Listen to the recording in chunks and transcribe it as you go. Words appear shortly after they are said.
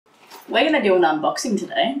We're going to do an unboxing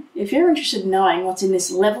today. If you're interested in knowing what's in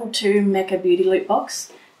this level 2 Mecca beauty loop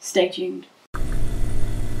box, stay tuned.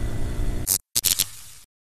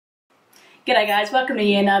 G'day guys, welcome to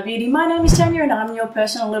Yeah Beauty. My name is Tanya and I'm your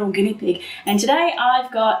personal little guinea pig. And today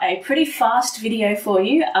I've got a pretty fast video for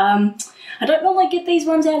you. I don't normally get these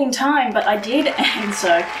ones out in time, but I did, and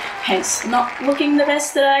so hence not looking the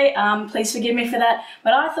best today. Please forgive me for that.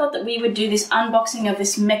 But I thought that we would do this unboxing of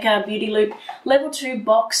this Mecca Beauty Loop Level 2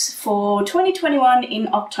 box for 2021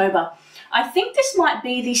 in October. I think this might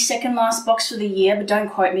be the second last box for the year, but don't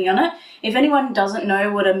quote me on it. If anyone doesn't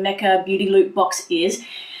know what a Mecca Beauty Loop box is,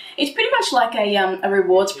 it's pretty much like a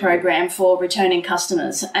rewards program for returning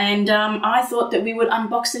customers. And I thought that we would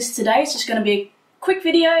unbox this today. It's just going to be a quick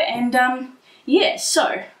video and yeah,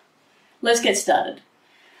 so let's get started.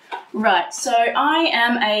 Right, so I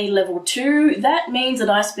am a level 2. That means that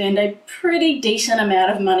I spend a pretty decent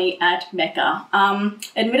amount of money at Mecca.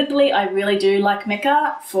 Admittedly, I really do like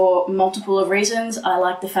Mecca for multiple of reasons. I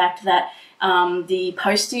like the fact that the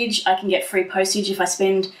postage, I can get free postage if I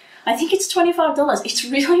spend, I think it's $25. It's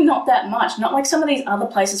really not that much, not like some of these other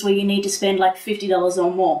places where you need to spend like $50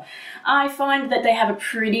 or more. I find that they have a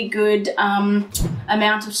pretty good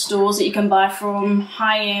amount of stores that you can buy from,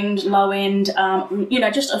 high-end, low-end, you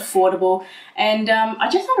know, just affordable. And I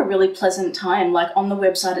just had a really pleasant time, like on the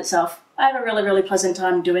website itself. I have a really pleasant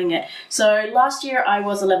time doing it. So last year I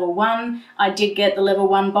was a level 1. I did get the level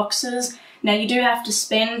 1 boxes. Now you do have to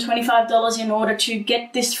spend $25 in order to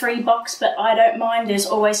get this free box, but I don't mind. There's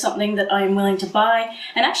always something that I am willing to buy.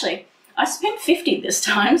 And actually, I spent $50 this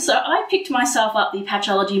time, so I picked myself up the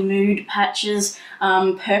Patchology Mood Patches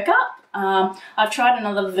Perk Up. I've tried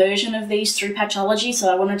another version of these through Patchology,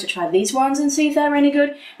 so I wanted to try these ones and see if they were any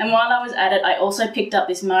good. And while I was at it, I also picked up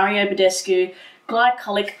this Mario Badescu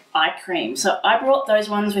Glycolic Eye Cream. So I brought those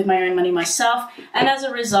ones with my own money myself, and as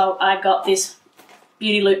a result, I got this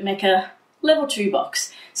Beauty Loop Mecca Level 2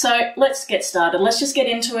 box. So let's get started. Let's just get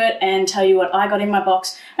into it and tell you what I got in my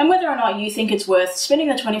box and whether or not you think it's worth spending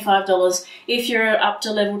the $25 if you're up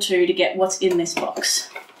to level 2 to get what's in this box.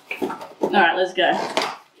 Alright, let's go.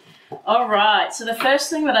 Alright, so the first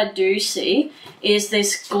thing that I do see is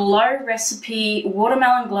this Glow Recipe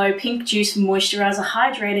Watermelon Glow Pink Juice Moisturizer,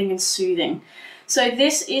 Hydrating and Soothing. So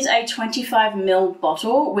this is a 25ml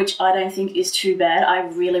bottle, which I don't think is too bad. I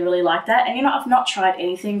really like that. And you know, I've not tried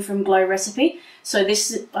anything from Glow Recipe, so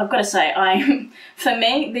this, I've got to say, for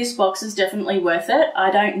me, this box is definitely worth it.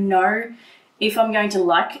 I don't know if I'm going to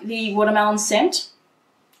like the watermelon scent.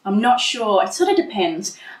 I'm not sure. It sort of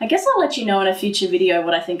depends. I guess I'll let you know in a future video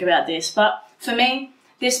what I think about this, but for me,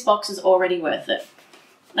 this box is already worth it.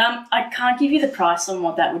 I can't give you the price on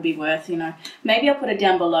what that would be worth, you know. Maybe I'll put it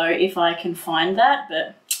down below if I can find that,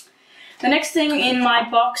 but the next thing in my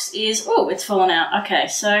box is, oh, it's fallen out. Okay,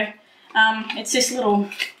 so it's this little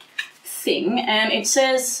thing, and it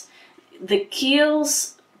says the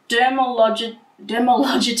Kiehl's Dermologist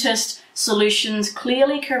Solutions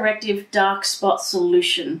Clearly Corrective Dark Spot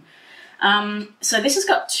Solution. So this has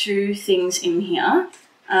got two things in here.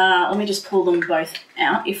 Let me just pull them both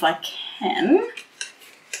out if I can.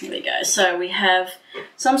 Here we go. So we have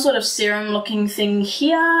some sort of serum looking thing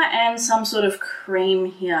here and some sort of cream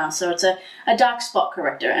here. So it's a dark spot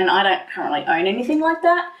corrector, and I don't currently own anything like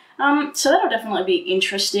that. So that'll definitely be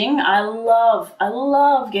interesting. I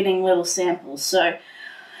love getting little samples. So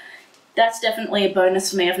that's definitely a bonus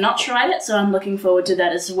for me. I've not tried it, so I'm looking forward to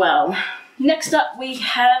that as well. Next up we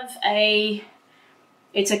have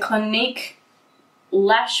it's a Clinique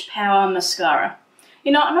Lash Power Mascara.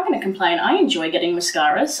 You know, I'm not going to complain. I enjoy getting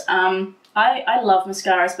mascaras. I love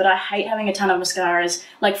mascaras, but I hate having a ton of mascaras,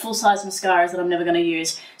 like full-size mascaras that I'm never going to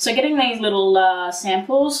use. So getting these little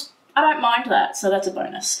samples, I don't mind that, so that's a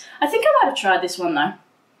bonus. I think I might have tried this one though.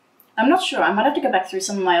 I'm not sure. I might have to go back through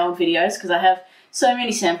some of my old videos because I have so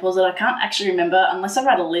many samples that I can't actually remember, unless I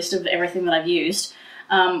write a list of everything that I've used,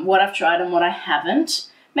 what I've tried and what I haven't.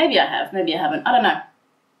 Maybe I have, maybe I haven't. I don't know.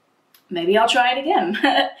 Maybe I'll try it again.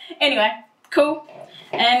 Anyway, cool.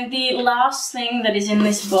 And the last thing that is in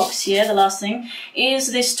this box here, the last thing,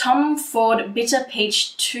 is this Tom Ford Bitter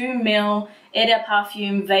Peach 2ml Eau de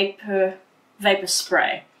Parfum Vapor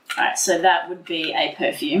Spray. Alright, so that would be a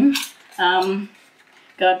perfume.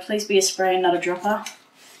 God, please be a spray and not a dropper.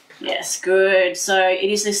 Yes, good. So it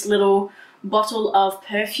is this little bottle of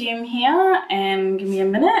perfume here, and give me a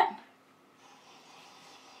minute.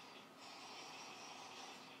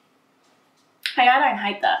 Hey, I don't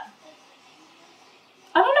hate that.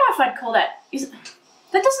 I don't know if I'd call that,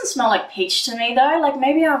 that doesn't smell like peach to me though. Like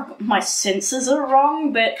maybe my senses are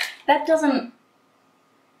wrong, but that doesn't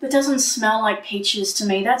smell like peaches to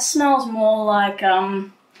me. That smells more like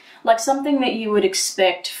like something that you would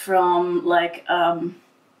expect from like, oh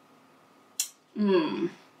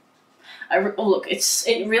look,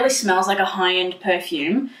 it really smells like a high-end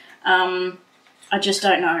perfume. I just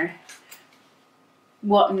don't know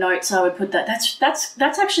what notes I would put that.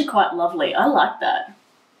 That's actually quite lovely. I like that.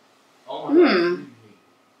 Oh my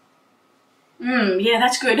God. Yeah,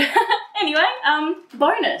 that's good. Anyway,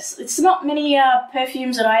 bonus. It's not many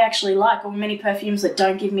perfumes that I actually like, or many perfumes that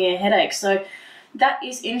don't give me a headache, so that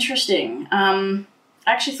is interesting. I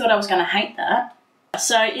actually thought I was going to hate that.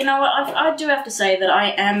 So, you know what, I do have to say that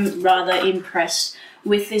I am rather impressed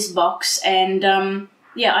with this box, and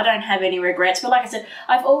yeah, I don't have any regrets. But like I said,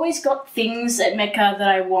 I've always got things at Mecca that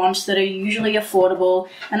I want that are usually affordable,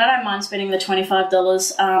 and I don't mind spending the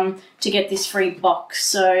 $25 to get this free box.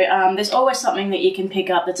 So there's always something that you can pick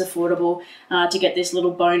up that's affordable to get this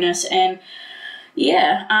little bonus. And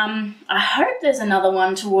yeah, I hope there's another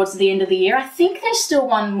one towards the end of the year. I think there's still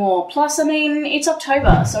one more. Plus, I mean, it's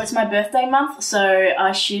October, so it's my birthday month, so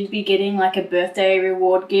I should be getting like a birthday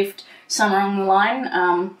reward gift somewhere along the line.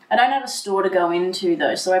 I don't have a store to go into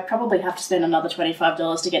though, so I probably have to spend another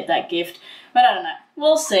 $25 to get that gift, but I don't know.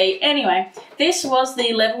 We'll see. Anyway, this was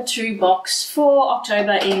the level 2 box for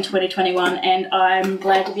October in 2021, and I'm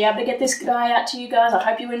glad to be able to get this guy out to you guys. I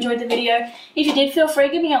hope you enjoyed the video. If you did, feel free,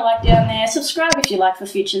 give me a like down there, subscribe if you like for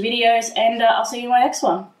future videos, and I'll see you in my next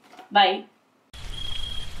one. Bye.